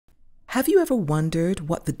Have you ever wondered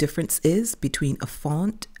what the difference is between a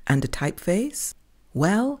font and a typeface?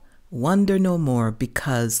 Well, wonder no more,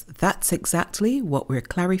 because that's exactly what we're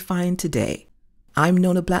clarifying today. I'm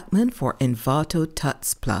Nona Blackman for Envato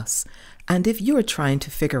Tuts Plus, and if you're trying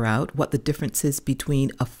to figure out what the difference is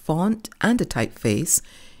between a font and a typeface,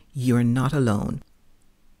 you're not alone.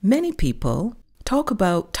 Many people talk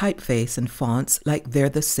about typeface and fonts like they're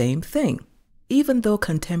the same thing. Even though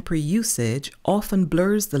contemporary usage often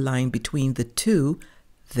blurs the line between the two,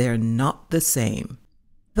 they're not the same.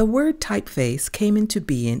 The word typeface came into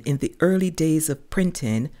being in the early days of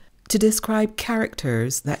printing to describe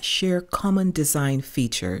characters that share common design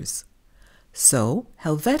features. So,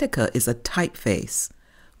 Helvetica is a typeface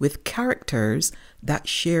with characters that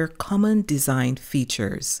share common design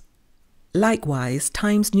features. Likewise,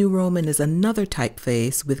 Times New Roman is another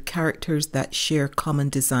typeface with characters that share common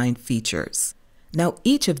design features. Now,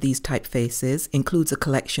 each of these typefaces includes a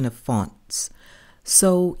collection of fonts.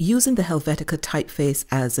 So, using the Helvetica typeface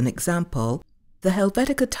as an example, the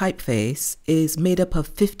Helvetica typeface is made up of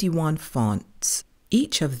 51 fonts.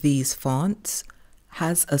 Each of these fonts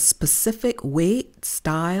has a specific weight,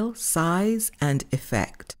 style, size, and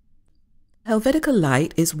effect. Helvetica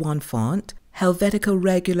Light is one font, Helvetica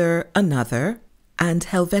Regular another, and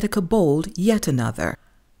Helvetica Bold yet another.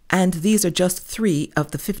 And these are just 3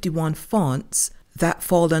 of the 51 fonts that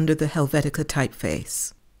fall under the Helvetica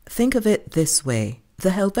typeface. Think of it this way. The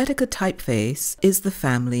Helvetica typeface is the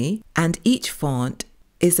family, and each font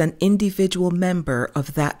is an individual member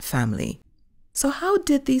of that family. So how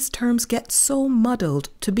did these terms get so muddled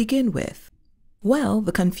to begin with? Well,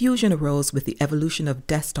 the confusion arose with the evolution of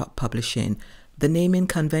desktop publishing, the naming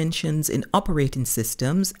conventions in operating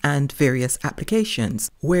systems, and various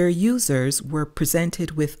applications, where users were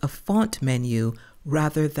presented with a font menu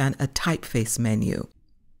rather than a typeface menu.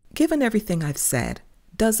 Given everything I've said,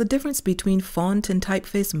 does the difference between font and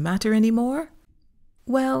typeface matter anymore?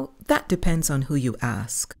 Well, that depends on who you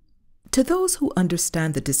ask. To those who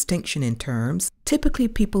understand the distinction in terms, typically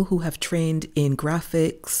people who have trained in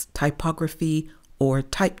graphics, typography, or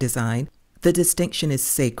type design, the distinction is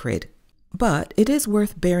sacred. But it is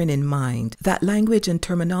worth bearing in mind that language and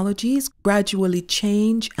terminologies gradually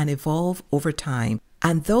change and evolve over time,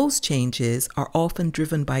 and those changes are often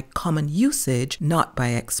driven by common usage, not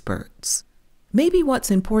by experts. Maybe what's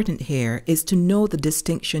important here is to know the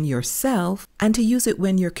distinction yourself and to use it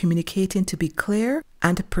when you're communicating to be clear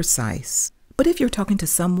and precise. But if you're talking to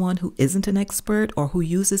someone who isn't an expert or who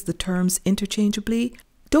uses the terms interchangeably,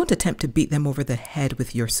 don't attempt to beat them over the head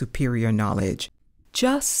with your superior knowledge.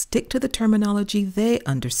 Just stick to the terminology they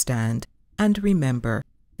understand, and remember,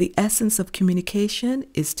 the essence of communication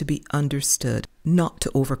is to be understood, not to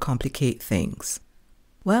overcomplicate things.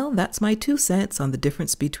 Well, that's my 2 cents on the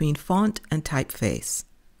difference between font and typeface.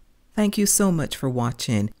 Thank you so much for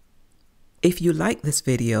watching. If you like this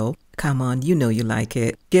video, come on, you know you like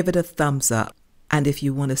it, give it a thumbs up. And if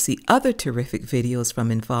you want to see other terrific videos from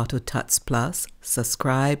Envato Tuts Plus,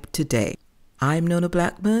 subscribe today. I'm Nona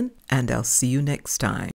Blackman, and I'll see you next time.